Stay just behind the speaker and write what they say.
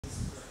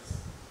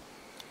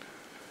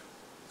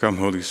Come,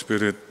 Holy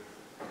Spirit,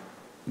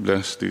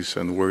 bless this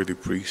unworthy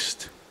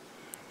priest,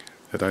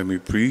 that I may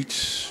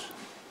preach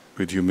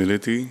with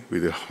humility,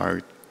 with the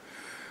heart,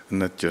 and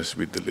not just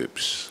with the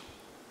lips.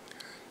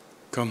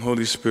 Come,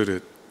 Holy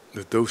Spirit,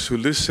 that those who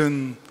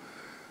listen,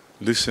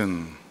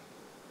 listen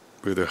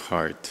with their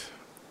heart,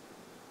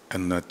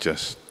 and not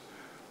just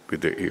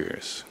with their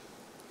ears.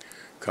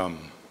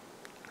 Come,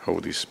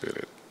 Holy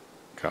Spirit.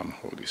 Come,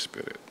 Holy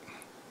Spirit.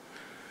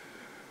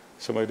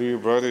 So, my dear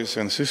brothers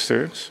and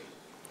sisters,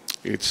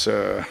 it's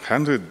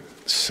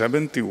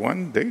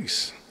 171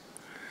 days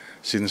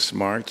since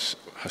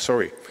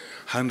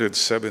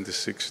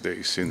 176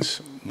 days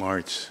since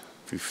March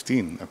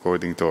 15,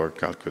 according to our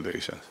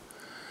calculations.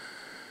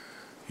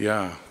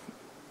 Yeah,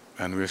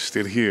 and we're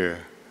still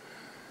here.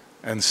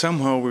 And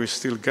somehow we're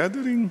still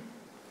gathering,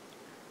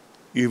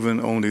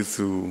 even only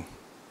through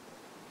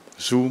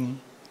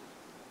Zoom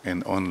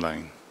and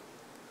online.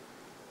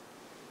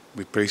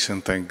 We praise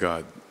and thank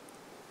God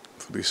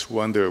for this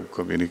wonder of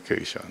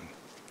communication.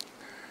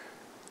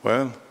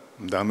 Well,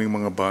 ang daming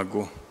mga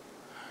bago.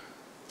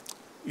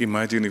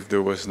 Imagine if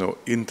there was no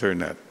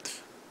internet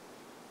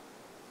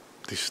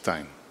this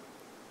time.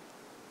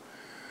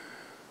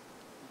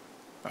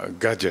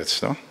 Gadgets,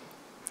 no?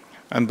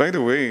 And by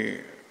the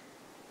way,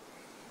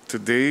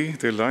 today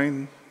the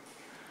line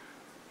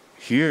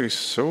here is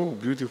so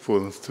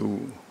beautiful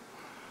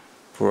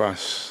for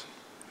us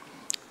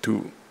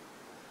to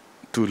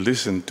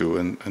listen to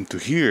and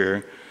to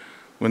hear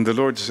when the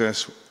Lord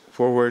says,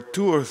 "For where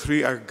 2 or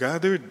 3 are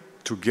gathered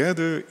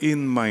together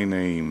in my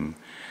name,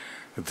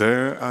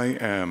 there I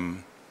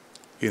am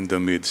in the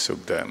midst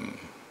of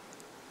them."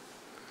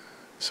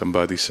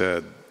 Somebody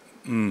said,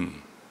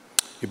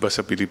 iba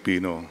sa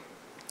Pilipino,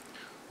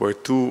 where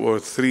 2 or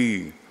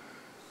 3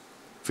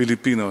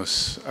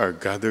 Filipinos are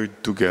gathered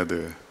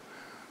together,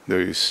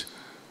 there is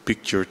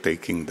picture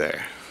taking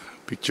there.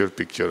 Picture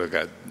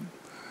agad.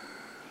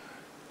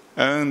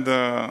 And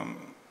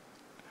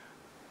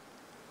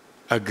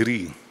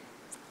agree.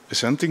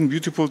 Something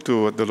beautiful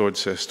to what the Lord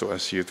says to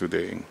us here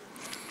today.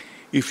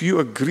 If you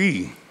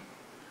agree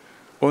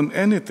on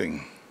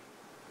anything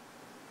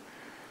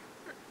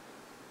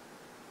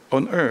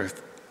on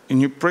earth,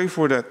 and you pray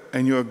for that,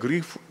 and you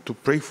agree to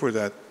pray for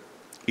that,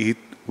 it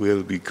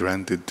will be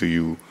granted to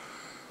you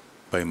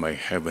by my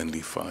Heavenly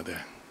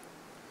Father.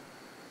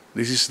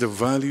 This is the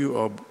value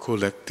of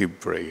collective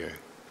prayer.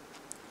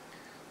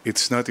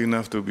 It's not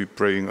enough to be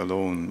praying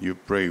alone. You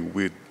pray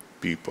with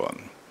people.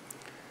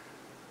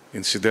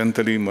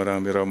 Incidentally,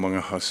 marami raw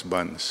mga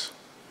husbands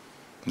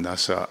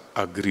nasa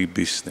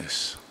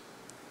agribusiness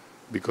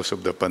because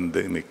of the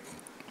pandemic.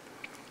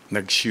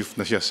 Nag-shift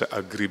na siya sa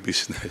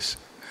agribusiness.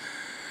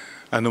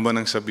 Ano man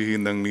ang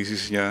sabihin ng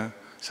misis niya,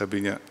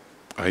 sabi niya,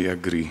 I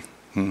agree.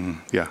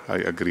 Yeah,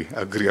 I agree.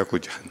 Agree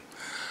ako dyan.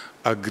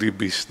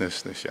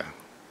 Agribusiness na siya.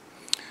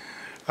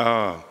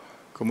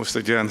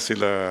 Kumusta dyan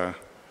sila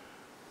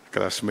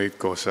classmate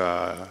ko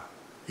sa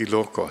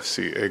Ilocos,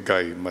 si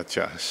Egay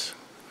Matias.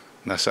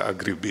 Nasa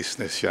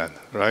agribusiness yan.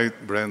 Right,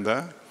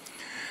 Brenda?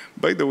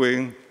 By the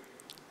way,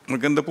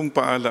 maganda pong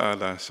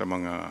paalaala sa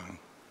mga,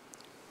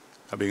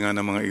 sabi nga ng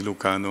mga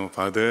Ilocano,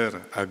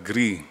 Father,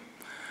 agree.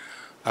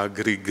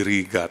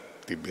 Agrigrigat,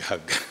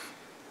 tibihag.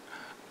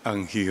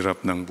 Ang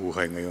hirap ng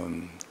buhay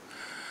ngayon.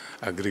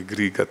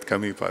 Agrigrigat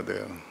kami,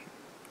 Father.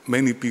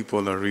 Many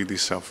people are really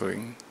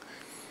suffering.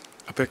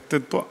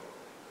 Affected po.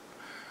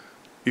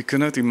 You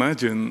cannot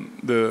imagine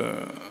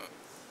the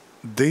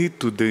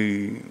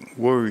day-to-day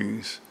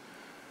worries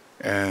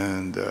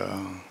and,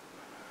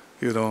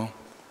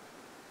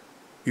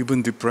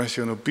 even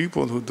depression of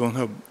people who don't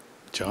have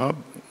job,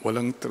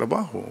 walang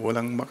trabaho,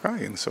 walang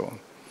makain. So,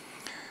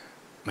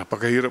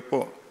 napakahirap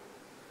po.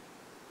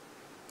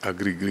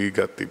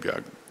 Agrigrigat,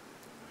 tibiyag.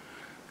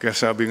 Kaya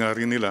sabi nga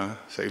rin nila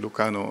sa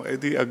Ilocano,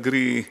 di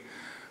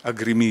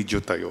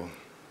agrimedyo tayo.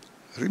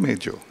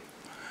 Remedyo.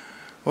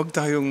 Huwag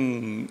tayong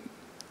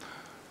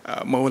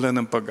mawala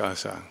ng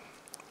pag-asa.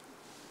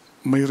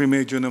 May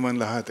remedyo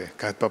naman lahat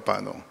kahit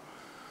papano.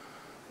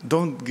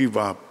 Don't give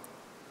up.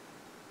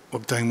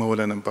 Huwag tayong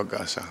mawala ng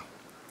pag-asa.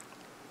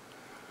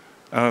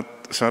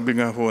 At sabi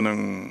nga po ng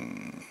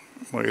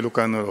mga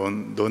Ilocano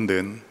doon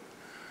din,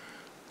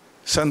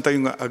 saan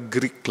tayo nga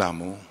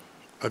agriklamo?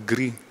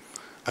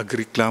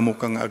 Agriklamo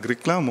kang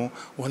agriklamo,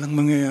 walang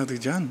mangyayari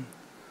dyan.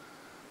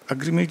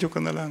 Agrimedyo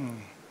ka na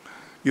lang.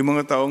 Yung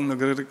mga taong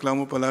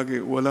nagrereklamo palagi,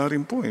 wala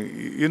rin po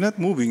You're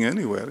not moving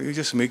anywhere. You're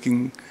just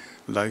making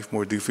life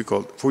more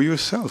difficult for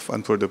yourself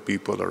and for the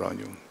people around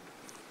you.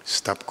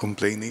 Stop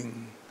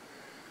complaining.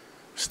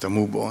 Basta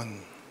move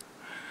on.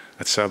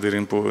 At sabi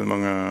rin po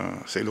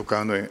mga sa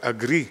Ilocano,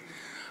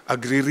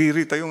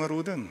 agririri tayo nga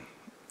rudan.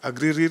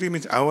 Agririri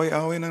means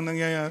away-away nang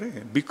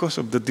nangyayari because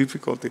of the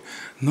difficulty.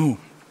 No.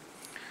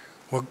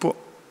 Wag po.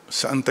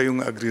 Saan tayo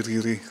nga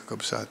agririri,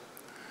 kakabsat?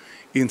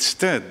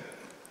 Instead,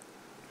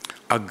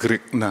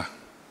 agrik na.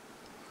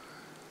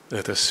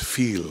 Let us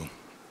feel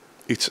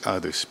each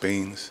other's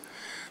pains.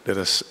 Let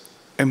us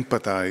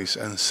empathize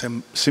and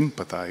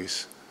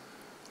sympathize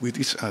with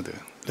each other.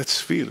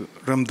 Let's feel.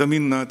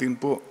 Ramdamin natin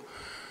po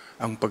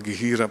ang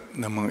paghihirap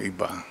ng mga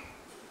iba.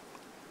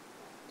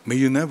 May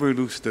you never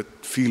lose that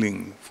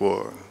feeling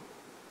for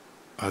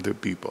other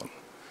people.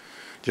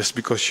 Just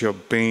because you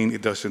have pain,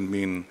 it doesn't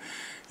mean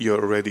you're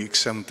already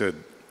exempted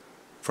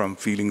from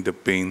feeling the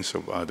pains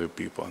of other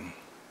people.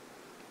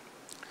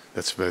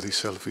 That's very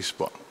selfish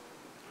po.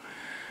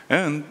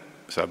 And,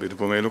 sabi ng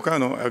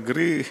Ilocano,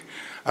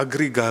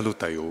 agrigalo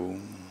tayo.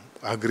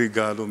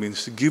 Agrigalo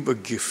means give a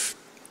gift.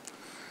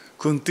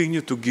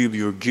 Continue to give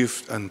your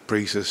gift and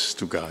praises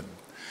to God.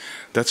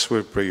 That's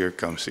where prayer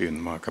comes in,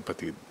 mga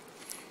kapatid.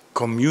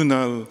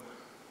 Communal,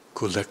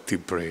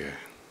 collective prayer.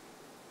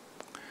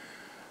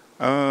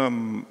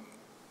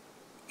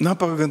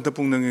 Napakaganda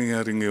pong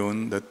nangyayari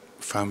ngayon that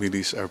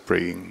families are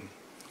praying.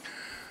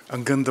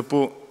 Ang ganda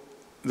po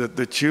that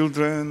the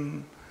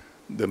children,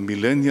 the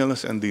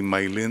millennials and the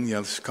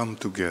millennials come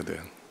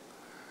together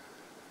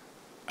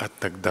at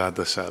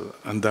nagdadasal.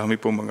 Ang dami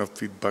po mga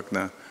feedback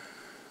na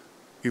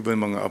even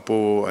mga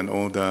apo and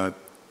all that,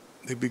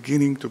 they're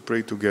beginning to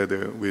pray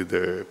together with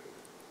their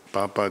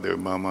papa, their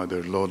mama,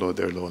 their lolo,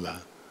 their lola.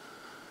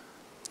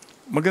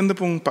 Maganda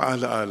pong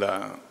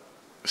paalaala,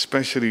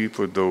 especially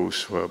for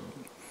those who have,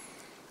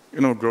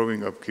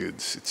 growing up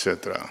kids,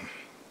 etc.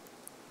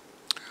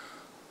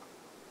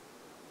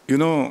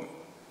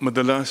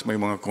 Madalas may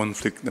mga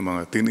conflict ng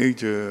mga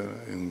teenager,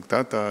 yung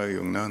tatay,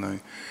 yung nanay.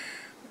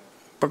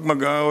 Pag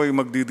mag-aaway,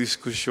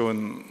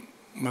 magdidiskusyon,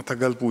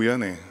 matagal po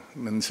yan eh.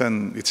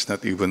 Minsan, it's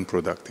not even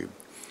productive.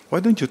 Why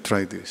don't you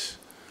try this?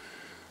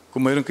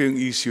 Kung mayroon kayong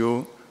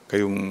issue,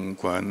 kayong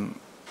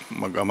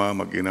mag-ama,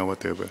 mag-ina,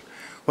 whatever,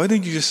 why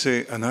don't you just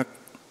say, anak,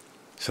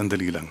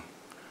 sandali lang.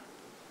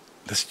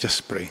 Let's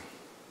just pray.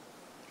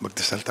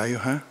 Magdasal tayo,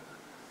 ha?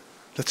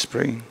 Let's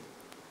pray.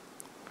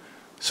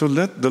 So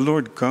let the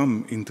Lord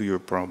come into your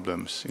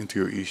problems,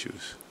 into your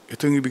issues.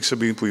 Ito yung ibig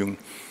sabihin po yung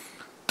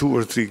 2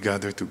 or 3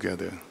 gather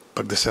together.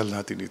 Pagdasal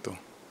natin ito.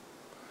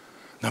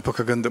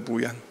 Napakaganda po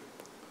yan.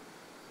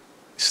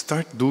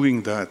 Start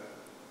doing that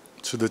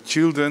so the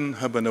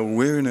children have an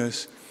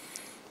awareness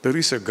there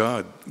is a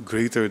God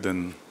greater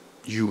than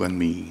you and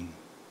me.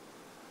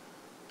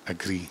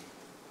 Agree.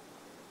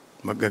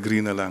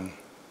 Mag-agree na lang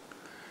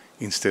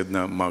instead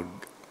na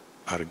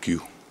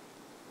mag-argue.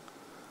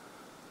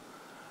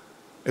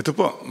 Ito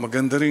po,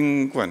 maganda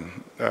rin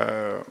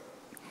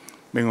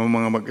may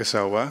mga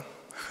mag-asawa,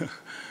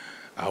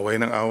 away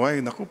ng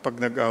away. Naku, pag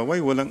nag-away,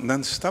 walang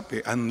non-stop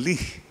unli.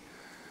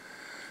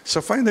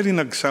 So finally,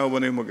 nagsawa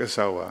na yung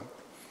mag-asawa.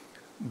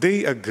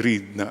 They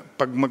agreed na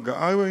pag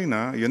mag-aaway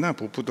na, yun na,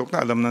 puputok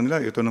na, alam na nila,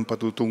 ito nang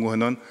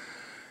patutunguhan nun.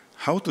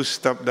 How to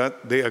stop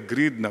that? They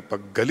agreed na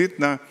pag galit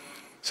na,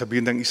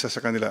 sabihin ng isa sa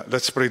kanila,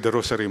 let's pray the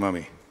rosary,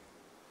 mami.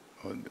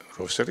 O,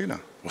 rosary na.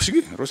 O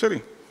sige,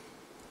 rosary.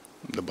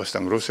 Labas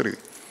ng rosary.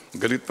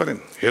 Galit pa rin.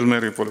 Hail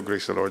Mary, full of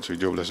grace, the Lord is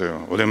with you, blessed are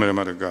you. Holy Mary,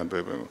 Mother of God.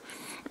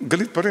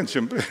 Galit pa rin,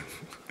 siyempre.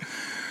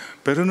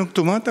 Pero nung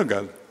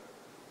tumatagal,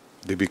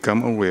 they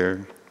become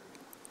aware,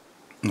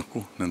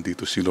 naku,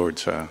 nandito si Lord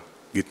sa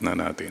gitna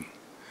natin.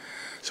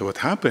 So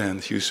what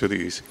happens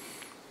usually is,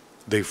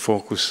 they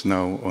focus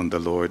now on the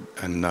Lord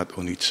and not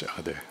on each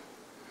other.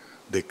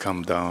 They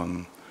come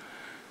down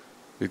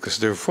because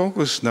their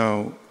focus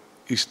now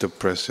is the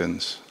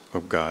presence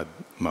of God,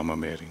 Mama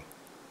Mary.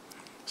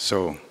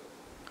 So,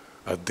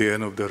 at the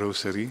end of the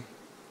rosary,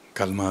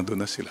 kalmado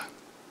na sila.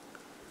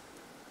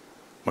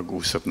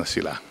 Mag-usap na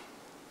sila.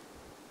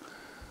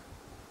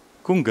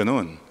 Kung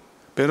ganon.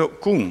 Pero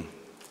kung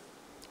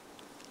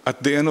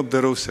at the end of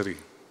the rosary,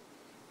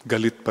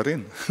 galit pa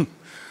rin.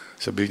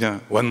 Sabi niya,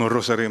 one more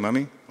rosary,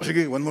 mami. O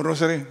sige, one more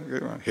rosary.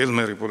 Hail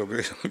Mary, full of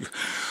grace.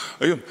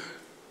 Ayun.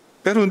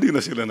 Pero hindi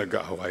na sila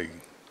nag-aaway.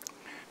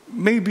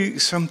 Maybe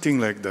something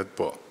like that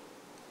po.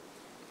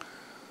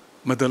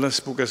 Madalas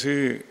po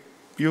kasi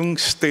yung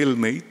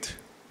stalemate,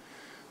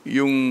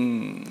 yung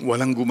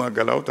walang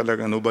gumagalaw,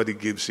 talaga nobody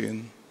gives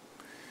in.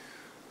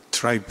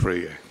 Try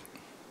prayer.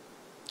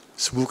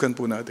 Subukan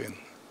po natin.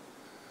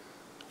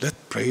 Let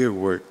prayer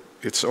work.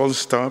 It's all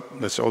stop.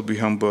 Let's all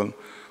be humble.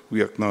 We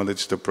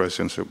acknowledge the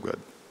presence of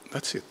God.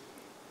 That's it.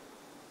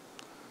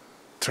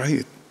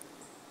 Try it.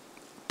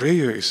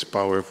 Prayer is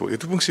powerful.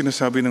 Ito pong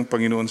sinasabi ng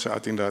Panginoon sa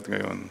ating lahat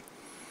ngayon.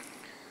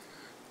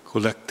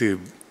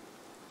 Collective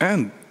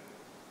and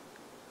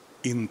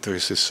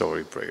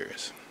intercessory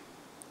prayers.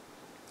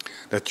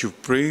 That you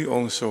pray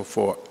also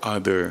for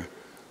other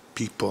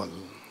people.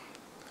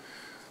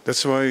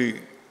 That's why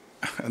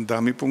ang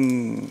dami pong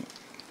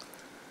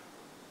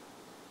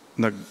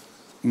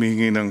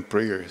nagmingi ng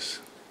prayers.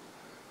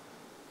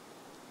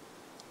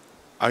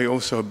 I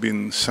also have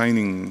been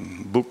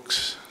signing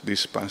books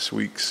these past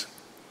weeks.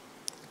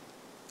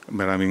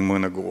 Maraming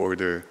mga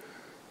nag-order,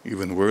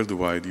 even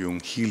worldwide,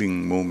 yung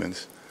healing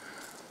moments.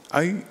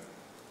 I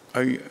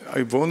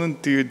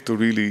volunteered to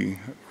really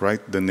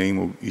write the name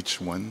of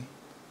each one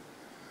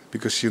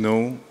because,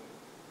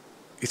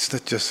 it's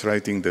not just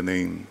writing the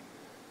name.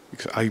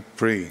 Because I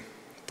pray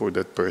for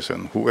that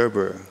person,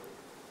 whoever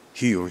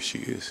he or she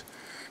is.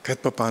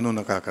 Kahit pa paano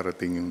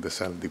nakakarating yung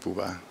dasal, di po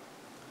ba?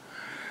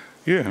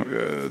 Yeah,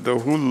 the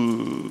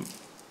whole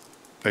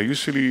I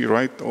usually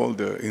write all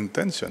the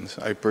intentions.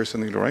 I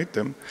personally write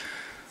them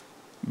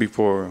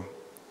before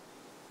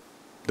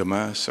the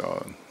Mass,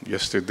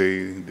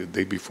 yesterday, the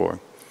day before,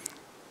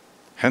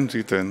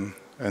 handwritten,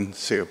 and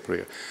say a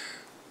prayer.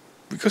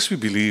 Because we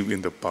believe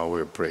in the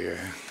power of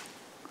prayer,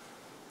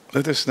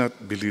 let us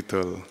not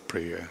belittle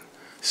prayer.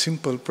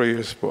 Simple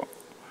prayers po.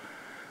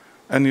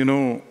 And you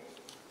know,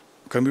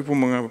 kami po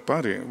mga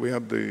pare, we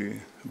have the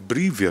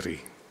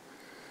breviary,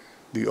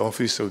 the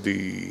office of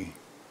the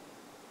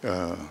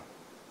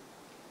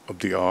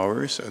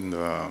hours and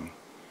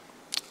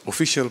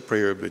official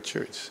prayer of the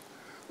church.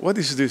 What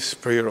is this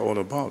prayer all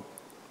about?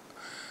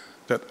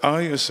 That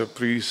I, as a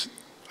priest,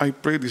 I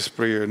pray this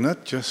prayer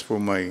not just for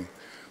my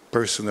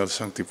personal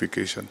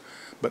sanctification,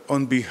 but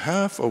on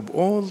behalf of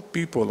all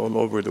people all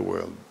over the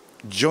world,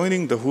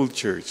 joining the whole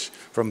church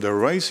from the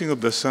rising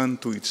of the sun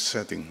to its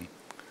setting,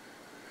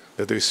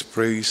 that there is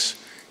praise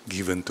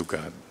given to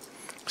God.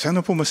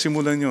 Sana po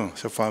masimulan nyo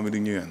sa family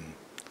nyo yan.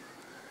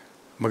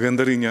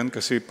 Maganda rin yan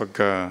kasi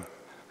pagka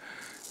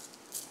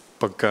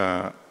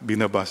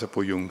binabasa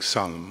po yung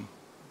psalm,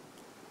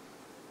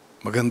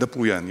 maganda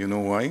po yan. You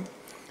know why?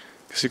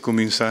 Kasi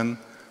kuminsan,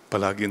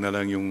 palagi na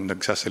lang yung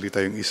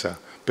nagsasalita yung isa.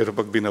 Pero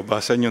pag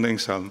binabasa nyo na yung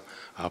psalm,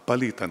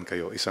 palitan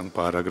kayo. Isang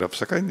paragraph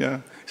sa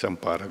kanya, isang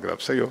paragraph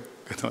sa iyo.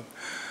 Ganon.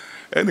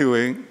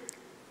 Anyway,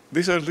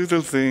 these are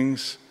little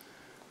things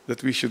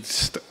that we should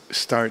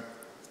start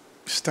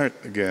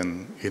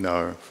again in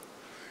our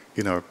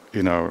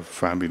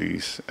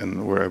families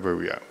and wherever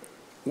we are.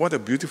 What a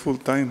beautiful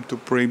time to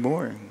pray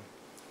more.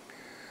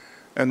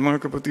 And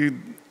mga kapatid,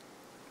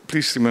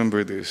 please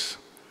remember this.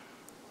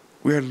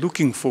 We are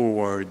looking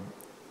forward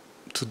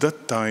to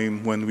that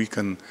time when we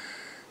can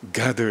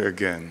gather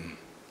again,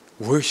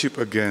 worship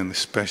again,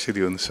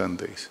 especially on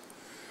Sundays.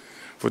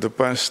 For the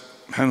past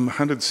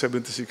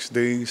 176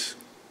 days,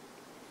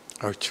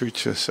 our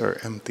churches are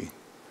empty.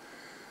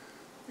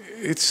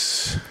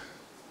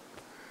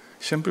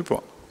 Siyempre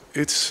po,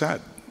 it's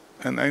sad.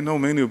 And I know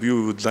many of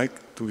you would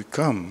like to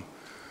come.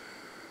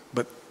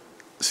 But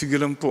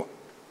sige lang po,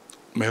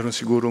 mayroon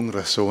sigurong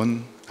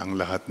rason ang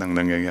lahat ng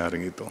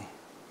nangyayaring ito.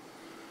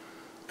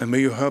 And may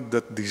you have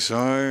that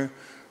desire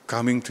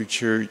coming to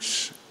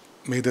church.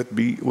 May that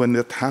be, when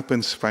that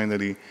happens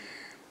finally,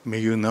 may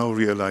you now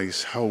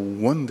realize how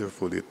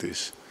wonderful it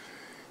is.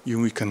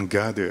 We can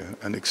gather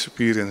and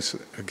experience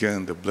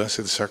again the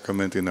Blessed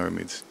Sacrament in our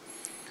midst.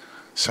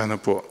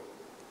 Sana po,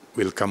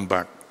 we'll come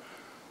back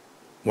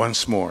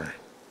once more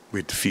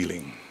with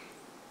feeling.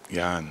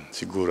 Yan,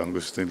 siguro ang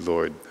gusto ni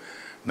Lord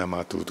na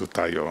matuto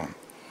tayo.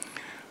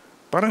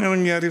 Parang ang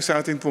nangyari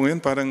sa atin po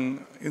ngayon, parang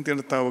yung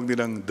tinatawag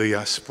nilang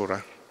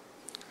diaspora.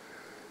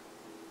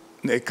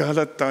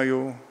 Naikalat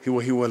tayo,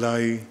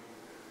 hiwa-hiwalay,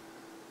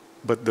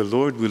 but the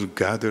Lord will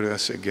gather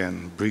us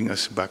again, bring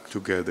us back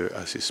together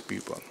as His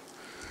people.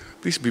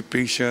 Please be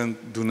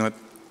patient, do not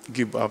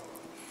give up,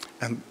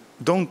 and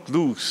don't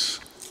lose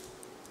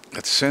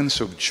that sense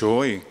of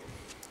joy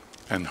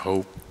and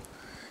hope.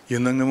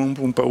 Yan lang naman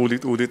pong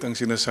paulit-ulit ang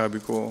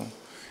sinasabi ko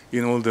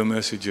in all the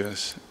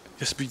messages.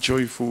 Just be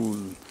joyful,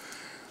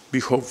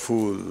 be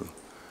hopeful.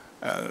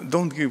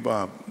 Don't give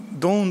up.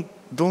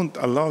 Don't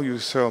allow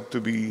yourself to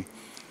be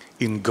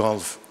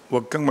engulfed.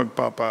 Huwag kang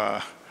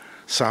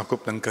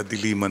magpapasakop ng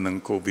kadiliman ng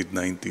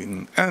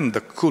COVID-19 and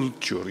the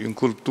culture, yung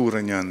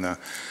kultura niya na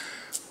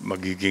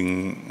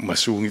magiging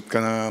masungit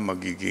ka na,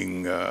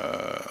 magiging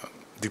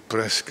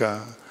depressed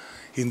ka.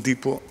 Hindi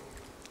po.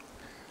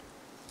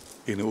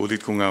 Inuulit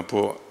ko nga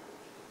po,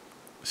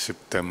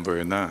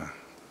 September na.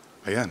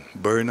 Ayan,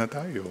 burn na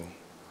tayo.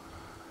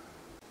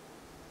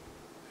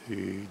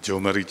 Si Jo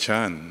Marie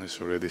Chan is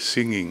already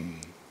singing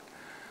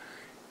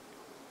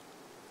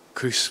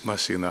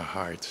Christmas in our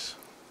hearts.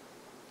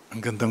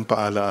 Ang gandang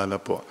paalaala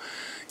po.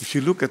 If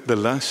you look at the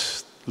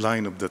last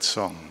line of that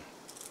song,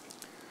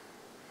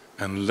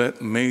 and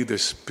may the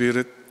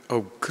spirit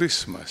of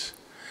Christmas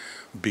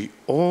be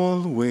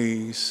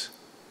always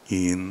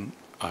in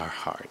our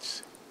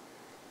hearts.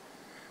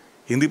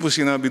 Hindi po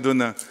sinabi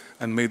doon na,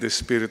 and may the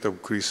spirit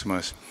of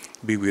Christmas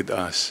be with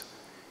us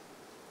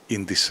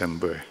in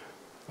December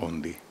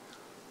only.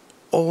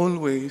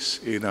 Always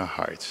in our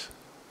hearts.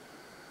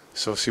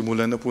 So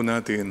simulan na po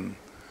natin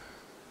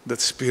that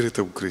spirit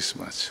of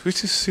Christmas,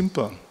 which is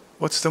simple.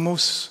 What's the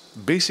most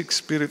basic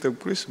spirit of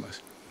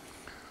Christmas?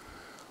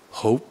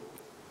 Hope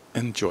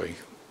and joy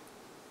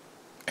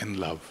and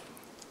love.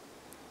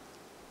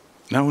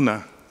 Now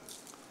na,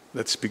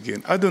 let's begin.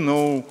 I don't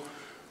know,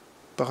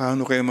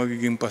 paano kaya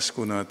magiging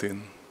Pasko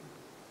natin?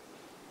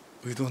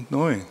 We don't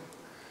know eh.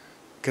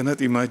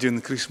 Cannot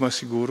imagine Christmas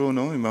siguro,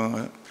 no?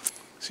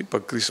 Kasi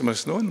pag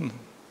Christmas noon,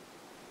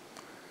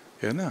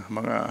 yan na,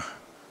 mga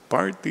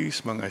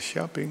parties, mga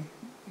shopping.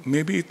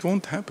 Maybe it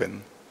won't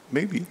happen.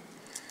 Maybe.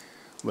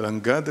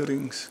 Walang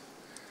gatherings.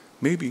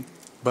 Maybe.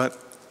 But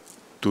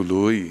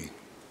tuloy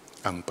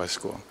ang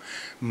Pasko.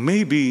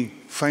 Maybe,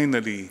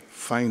 finally,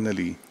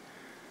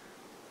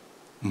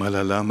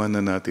 malalaman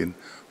na natin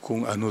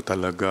kung ano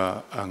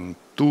talaga ang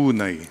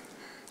tunay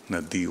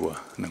na diwa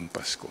ng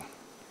Pasko.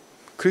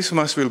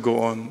 Christmas will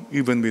go on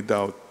even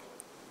without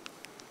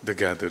the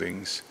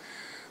gatherings,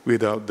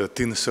 without the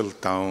tinsel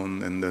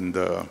town and then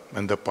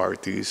the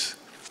parties.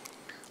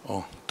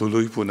 Oh,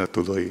 tuloy po na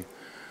tuloy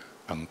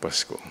ang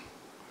Pasko.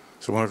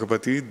 So mga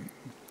kapatid,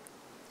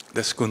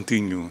 let's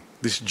continue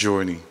this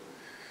journey.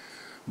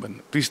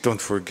 But please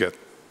don't forget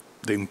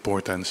the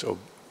importance of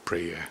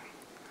prayer.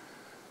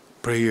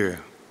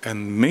 Prayer,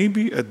 and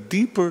maybe a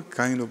deeper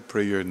kind of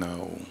prayer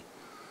now.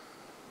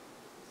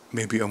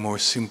 Maybe a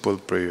more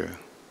simple prayer.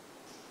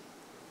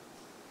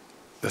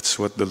 That's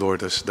what the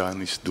Lord has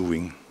done, is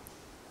doing.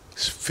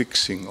 He's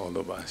fixing all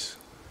of us.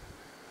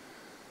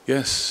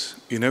 Yes,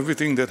 in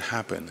everything that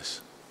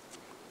happens,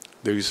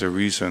 there is a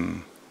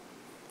reason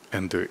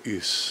and there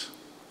is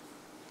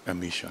a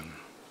mission.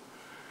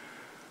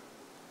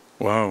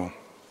 Wow,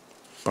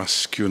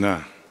 Pasko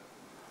na.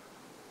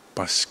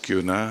 Pasko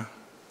na,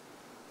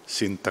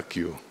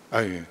 sintakyo.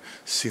 Ay,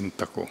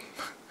 sintako.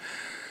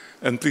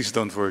 And please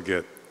don't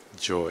forget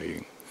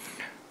joy.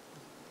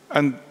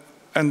 And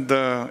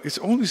it's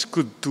always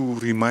good to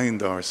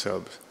remind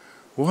ourselves,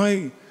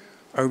 why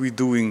are we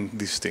doing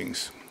these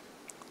things?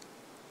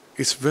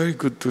 It's very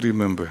good to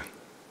remember.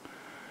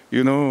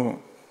 You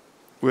know,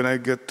 when I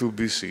get too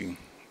busy,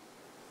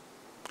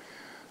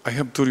 I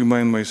have to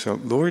remind myself,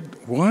 Lord,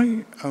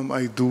 why am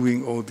I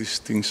doing all these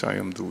things I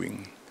am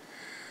doing?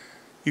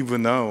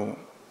 Even now,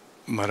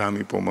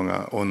 marami po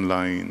mga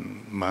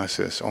online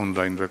masses,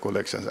 online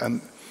recollections.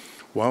 And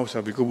wow,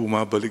 sabi ko,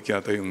 bumabalik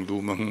yata yung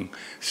lumang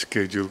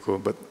schedule ko.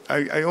 But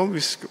I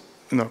always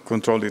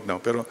control it now.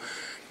 Pero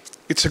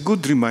it's a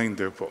good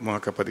reminder po,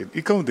 mga kapatid.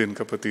 Ikaw din,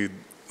 kapatid,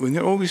 when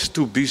you're always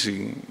too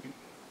busy,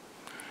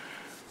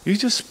 you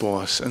just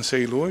pause and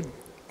say, Lord,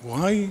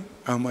 why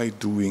am I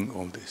doing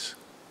all this?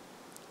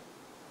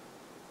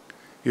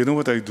 You know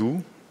what I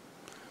do?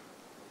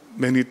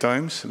 Many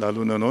times,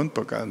 lalo na noon,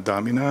 pagka ang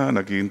dami na,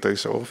 naghihintay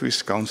sa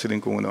office,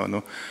 counseling kung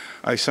ano,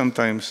 I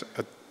sometimes,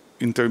 at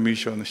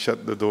intermission,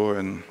 shut the door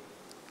and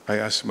I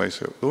ask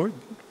myself, Lord,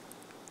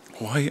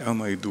 why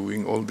am I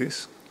doing all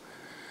this?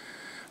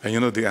 And you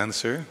know the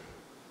answer?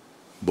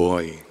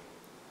 Boy.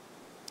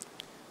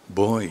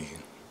 Boy.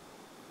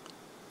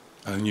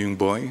 Ano yung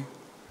boy?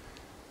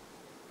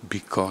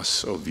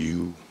 Because of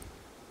you.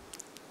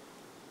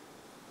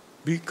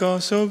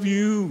 Because of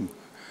you.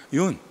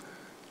 Yun.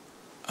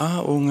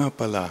 Oo nga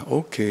pala,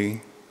 okay,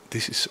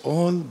 this is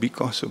all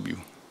because of you.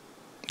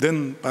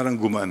 Then,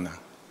 parang gumana.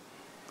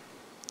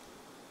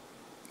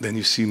 Then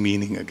you see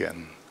meaning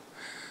again.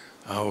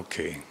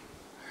 Okay.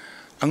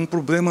 Ang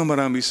problema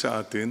marami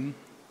sa atin,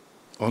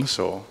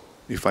 also,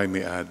 if I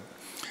may add,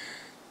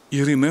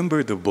 you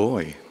remember the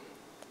boy,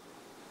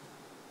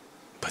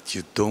 but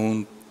you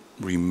don't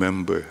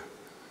remember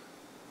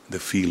the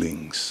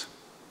feelings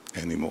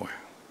anymore.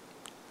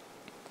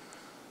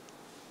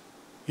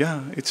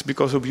 Yeah, it's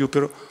because of you,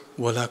 pero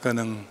wala ka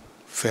ng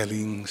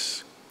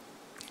feelings.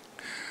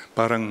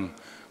 Parang,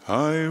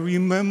 I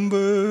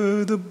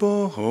remember the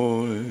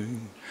boy,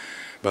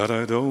 but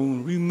I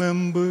don't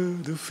remember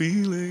the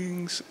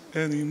feelings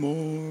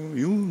anymore.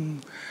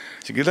 Yun.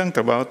 Sige lang,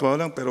 trabaho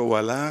lang, pero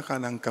wala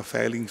ka ng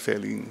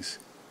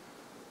ka-feelings.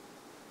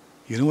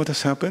 You know what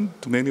has happened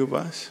to many of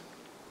us?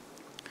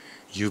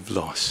 You've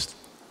lost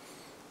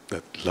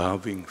that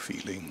loving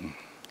feeling.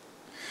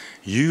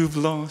 You've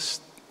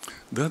lost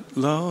that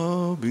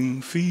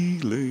loving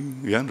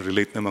feeling. Yan,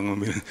 relate na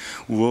mga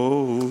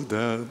whoa,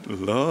 that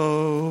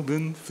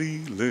loving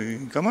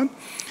feeling. Come on.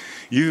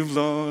 You've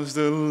lost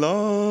the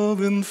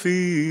loving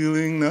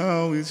feeling,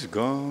 now it's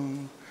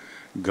gone,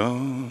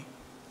 gone,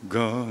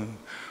 gone.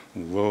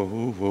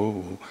 Whoa,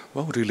 whoa.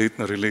 Wow, relate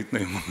na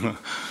yung mga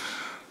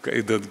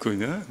kaedad ko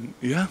niyan.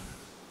 Yeah.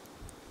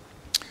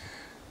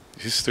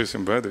 Sisters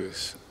and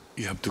brothers,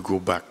 you have to go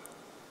back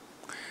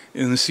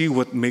and see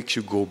what makes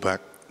you go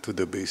back to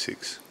the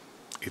basics.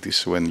 It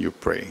is when you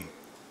pray.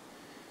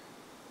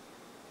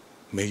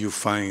 May you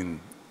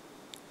find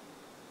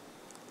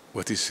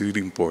what is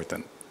really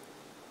important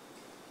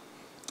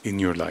in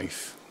your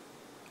life.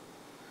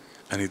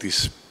 And it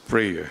is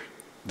prayer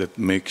that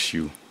makes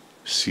you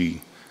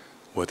see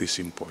what is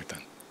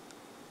important.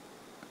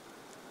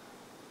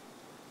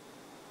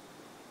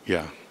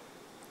 Yeah.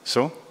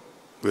 So,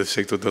 we'll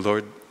say to the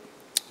Lord,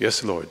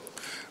 yes, Lord,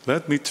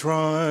 let me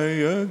try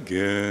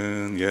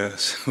again.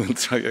 Yes, we'll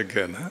try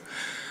again. Huh?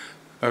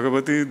 Mga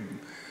kapatid,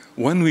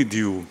 one with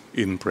you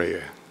in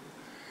prayer.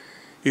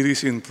 It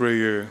is in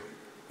prayer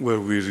where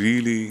we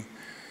really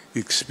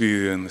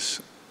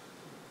experience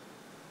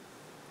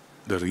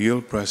the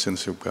real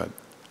presence of God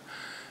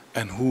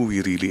and who we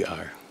really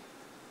are.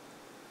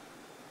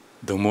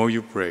 The more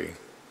you pray,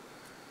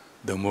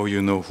 the more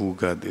you know who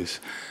God is,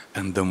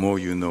 and the more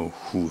you know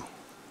who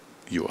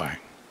you are.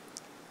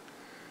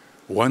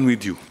 One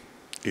with you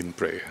in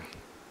prayer.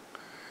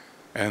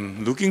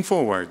 And looking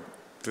forward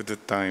to the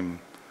time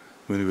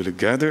when we will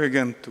gather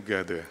again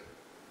together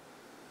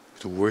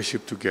to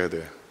worship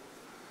together,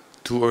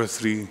 2 or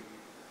 3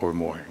 or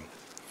more.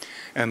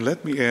 And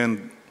let me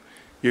end,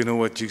 you know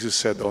what Jesus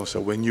said also,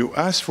 when you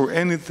ask for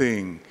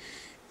anything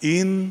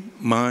in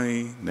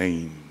my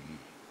name,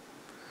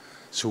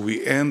 So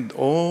we end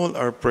all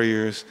our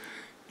prayers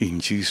in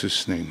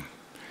Jesus' name.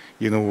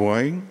 You know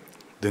why?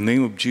 The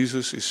name of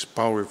Jesus is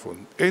powerful.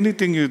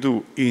 Anything you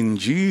do in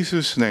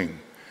Jesus' name,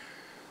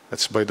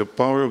 that's by the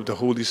power of the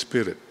Holy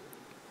Spirit,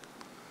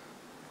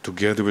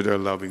 together with our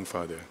loving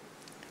Father.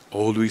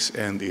 Always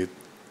end it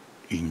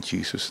in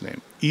Jesus'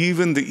 name.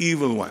 Even the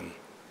evil one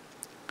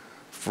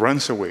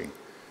runs away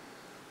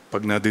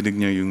pag nadinig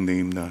niya yung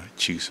name na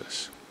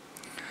Jesus.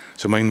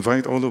 So I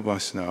invite all of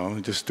us now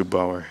just to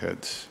bow our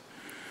heads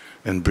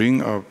and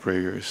bring our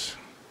prayers,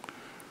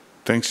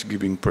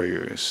 thanksgiving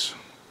prayers,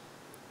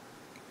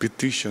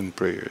 petition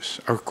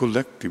prayers, our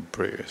collective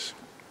prayers.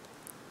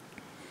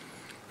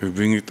 We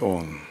bring it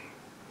on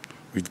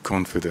with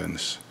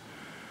confidence.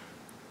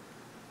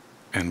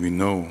 And we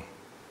know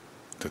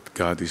that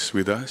God is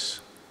with us.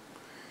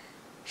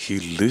 He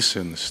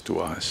listens to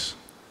us.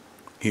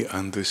 He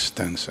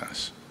understands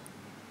us.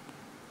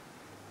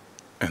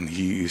 And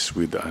He is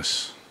with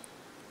us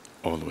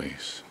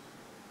always.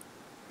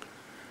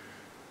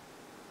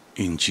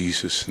 In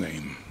Jesus'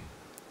 name,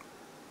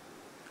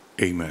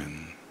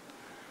 amen.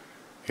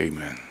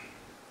 Amen.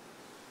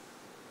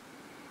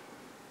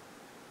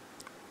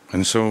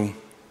 And so,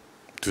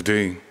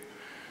 today,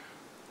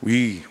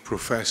 we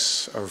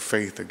profess our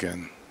faith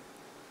again.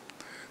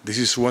 This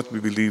is what we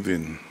believe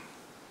in.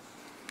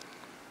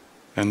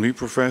 And we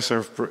profess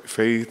our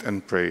faith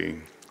and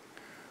pray.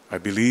 I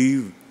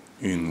believe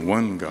in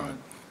one God,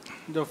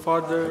 the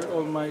Father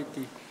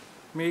Almighty,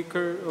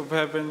 maker of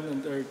heaven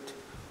and earth,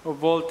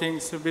 of all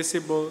things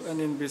visible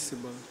and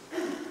invisible.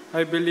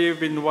 I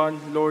believe in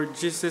one Lord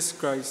Jesus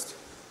Christ,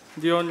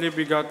 the only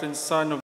begotten Son of